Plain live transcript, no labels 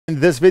In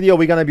this video,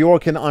 we're gonna be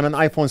working on an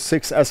iPhone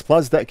 6s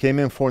Plus that came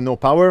in for no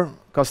power.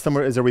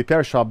 Customer is a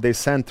repair shop. They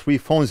sent 3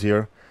 phones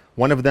here.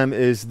 One of them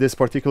is this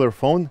particular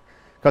phone.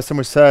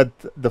 Customer said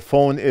the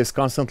phone is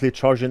constantly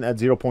charging at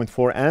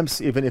 0.4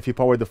 amps. Even if you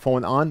power the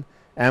phone on,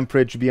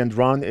 amperage being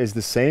drawn is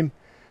the same.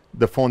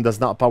 The phone does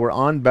not power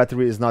on,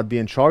 battery is not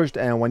being charged,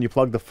 and when you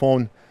plug the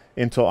phone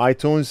into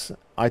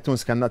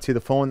iTunes cannot see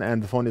the phone,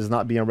 and the phone is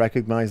not being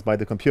recognized by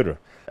the computer.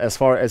 As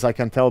far as I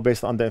can tell,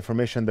 based on the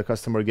information the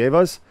customer gave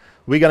us,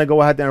 we're gonna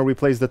go ahead and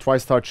replace the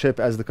Tristar chip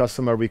as the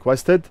customer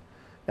requested,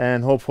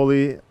 and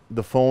hopefully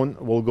the phone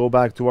will go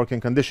back to working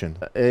condition.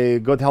 A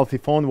good healthy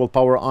phone will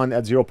power on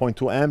at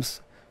 0.2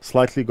 amps,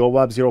 slightly go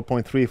up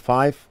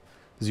 0.35,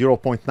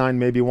 0.9,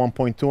 maybe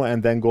 1.2,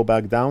 and then go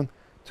back down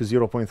to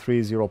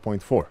 0.3,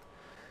 0.4.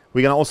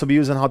 We're gonna also be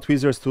using hot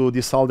tweezers to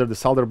desolder the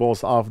solder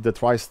balls off the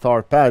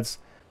Tristar pads.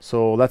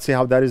 So let's see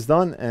how that is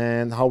done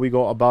and how we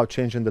go about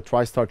changing the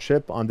Tristar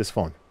chip on this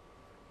phone.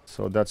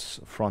 So that's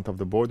front of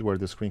the board where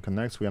the screen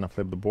connects. We're gonna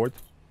flip the board,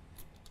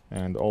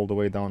 and all the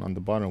way down on the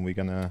bottom we're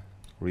gonna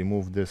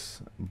remove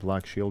this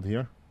black shield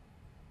here.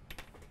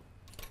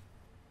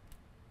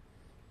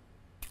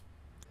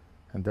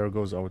 And there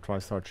goes our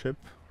Tristar chip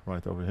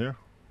right over here.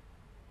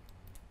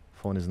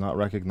 Phone is not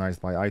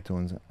recognized by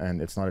iTunes,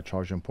 and it's not a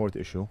charging port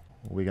issue.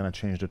 We're gonna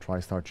change the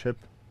Tristar chip.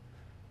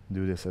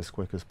 Do this as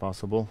quick as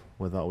possible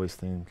without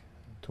wasting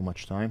too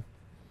much time.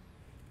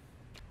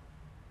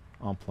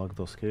 Unplug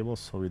those cables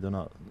so we do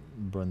not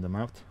burn them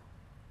out.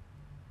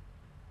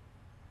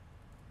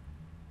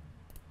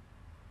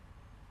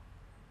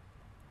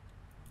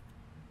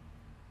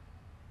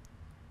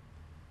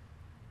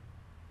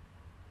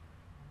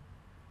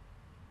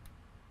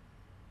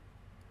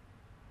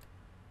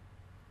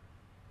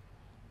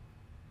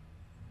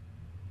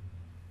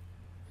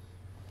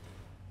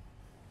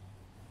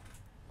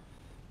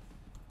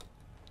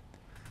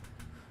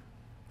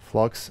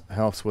 Flux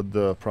helps with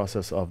the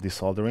process of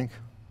desoldering.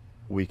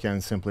 We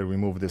can simply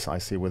remove this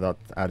IC without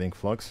adding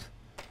flux,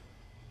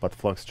 but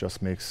flux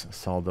just makes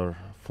solder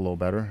flow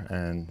better,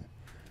 and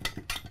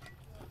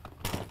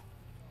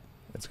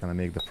it's gonna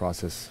make the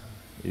process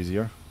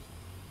easier.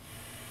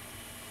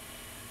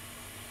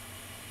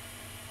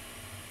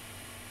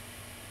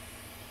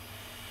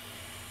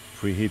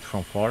 Preheat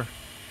from far.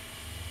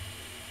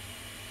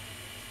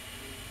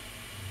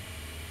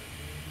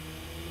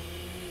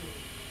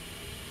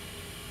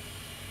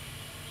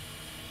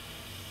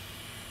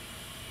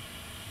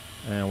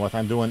 And what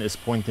I'm doing is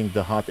pointing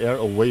the hot air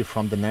away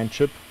from the NAND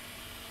chip.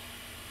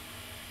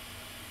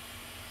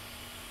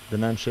 The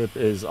NAND chip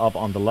is up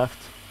on the left.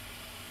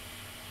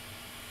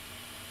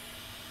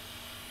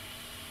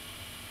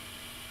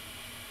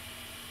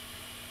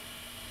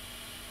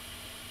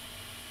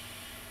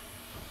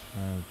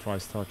 And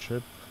Tristar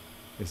chip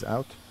is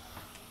out.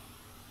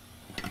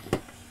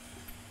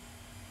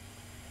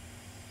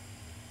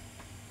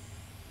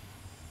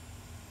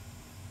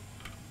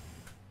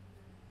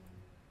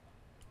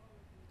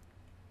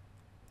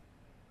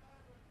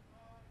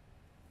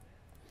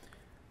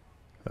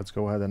 Let's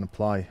go ahead and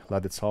apply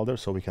leaded solder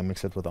so we can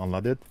mix it with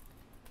unleaded.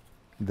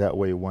 That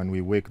way when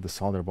we wick the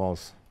solder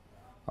balls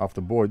off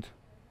the board,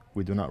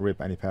 we do not rip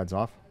any pads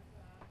off.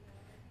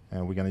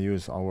 And we're gonna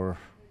use our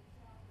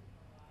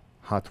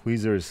hot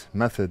tweezers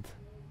method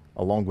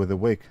along with the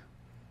wick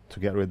to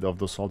get rid of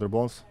those solder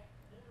balls.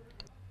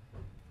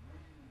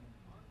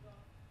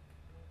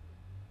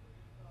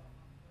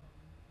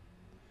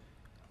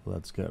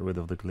 Let's get rid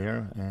of the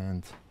glare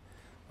and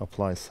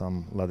apply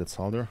some leaded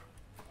solder.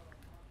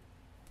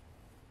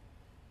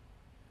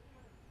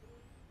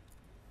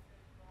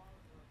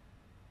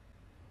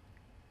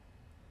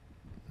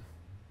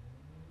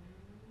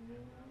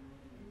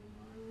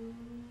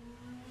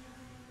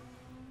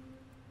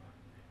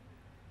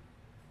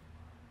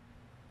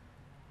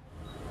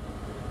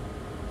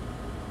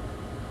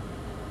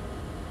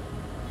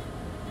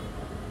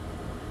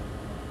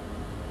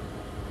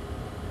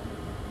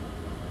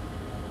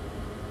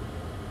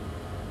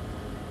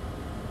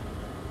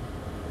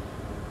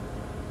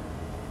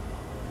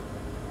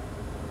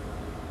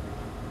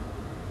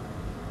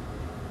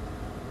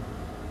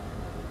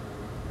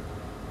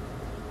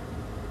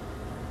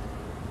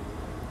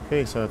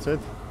 Okay, so that's it.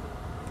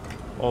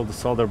 All the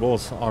solder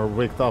balls are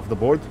wicked off the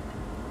board.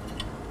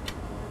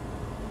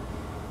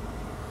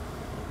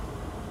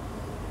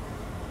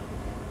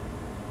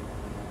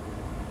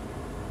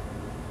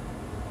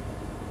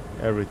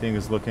 Everything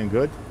is looking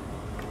good.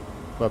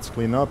 Let's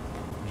clean up,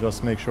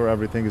 just make sure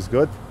everything is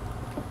good.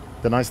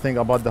 The nice thing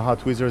about the hot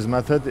tweezers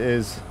method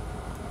is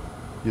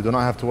you do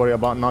not have to worry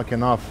about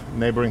knocking off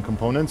neighboring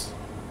components.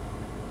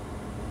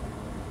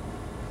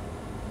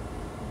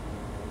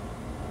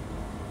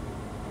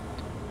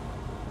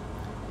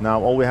 Now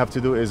all we have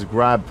to do is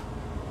grab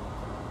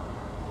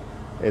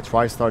a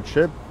Tristar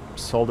chip,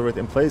 solder it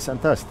in place,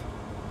 and test.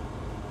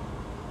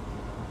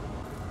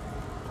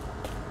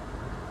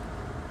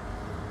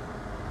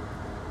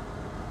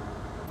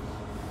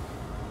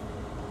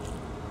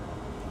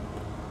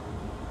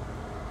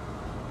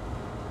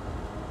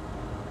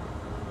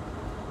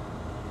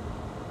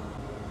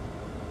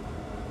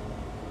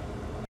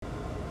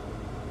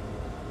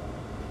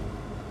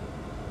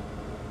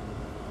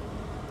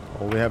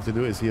 All we have to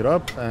do is heat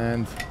up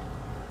and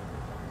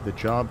the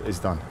job is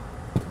done.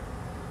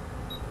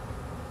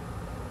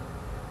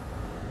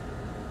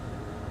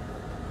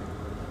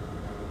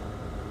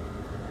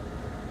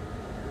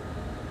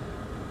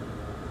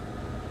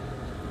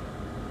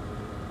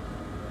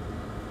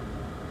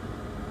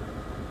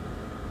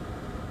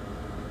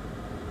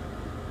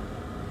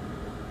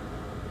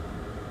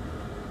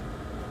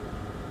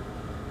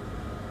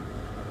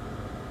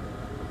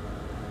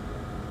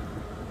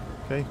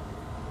 Okay,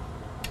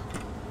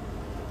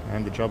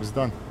 and the job is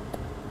done.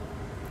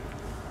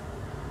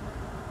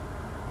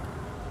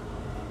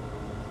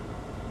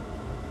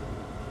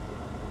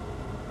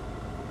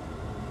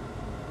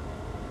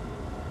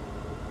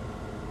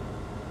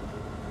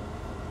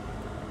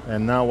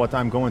 And now what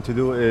I'm going to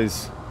do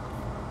is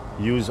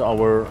use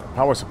our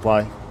power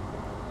supply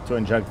to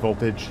inject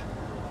voltage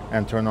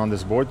and turn on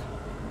this board.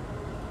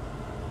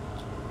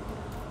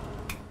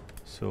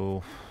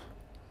 So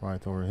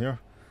right over here,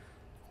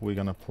 we're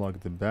gonna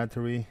plug the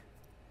battery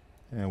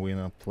and we're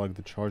gonna plug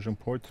the charging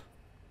port.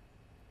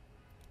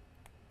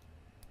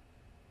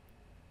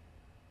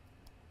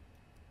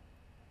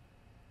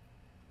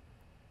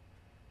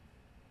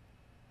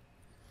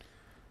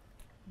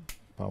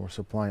 Power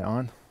supply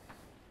on.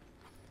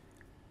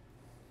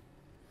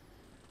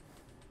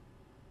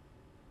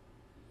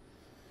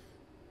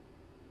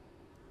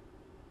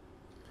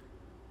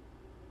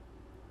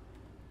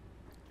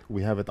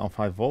 We have it on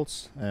 5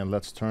 volts, and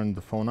let's turn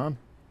the phone on.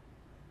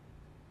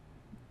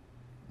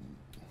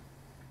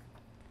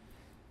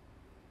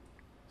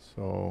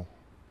 So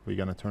we're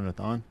gonna turn it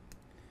on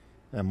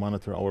and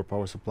monitor our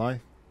power supply.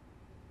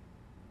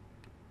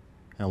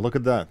 And look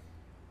at that.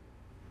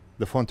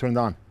 The phone turned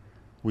on.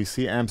 We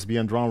see amps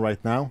being drawn right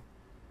now.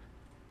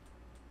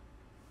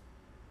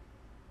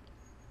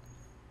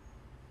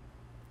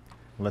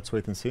 Let's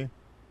wait and see.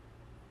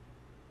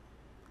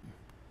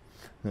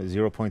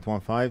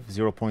 0.15,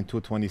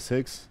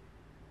 0.226,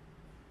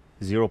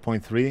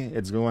 0.3.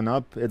 It's going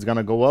up. It's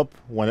gonna go up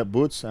when it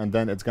boots, and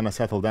then it's gonna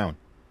settle down.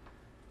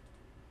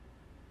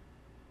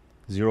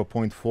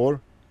 0.4,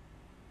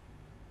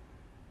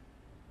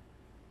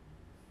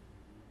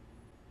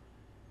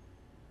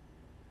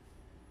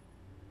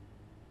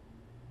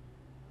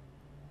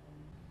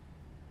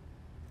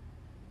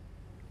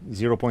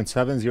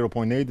 0.7,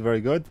 0.8.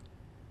 Very good.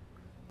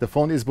 The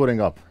phone is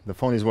booting up. The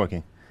phone is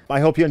working. I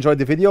hope you enjoyed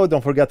the video.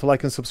 Don't forget to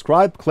like and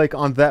subscribe. Click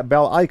on that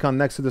bell icon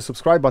next to the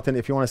subscribe button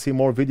if you want to see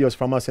more videos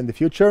from us in the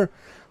future.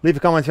 Leave a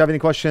comment if you have any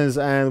questions,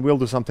 and we'll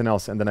do something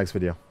else in the next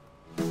video.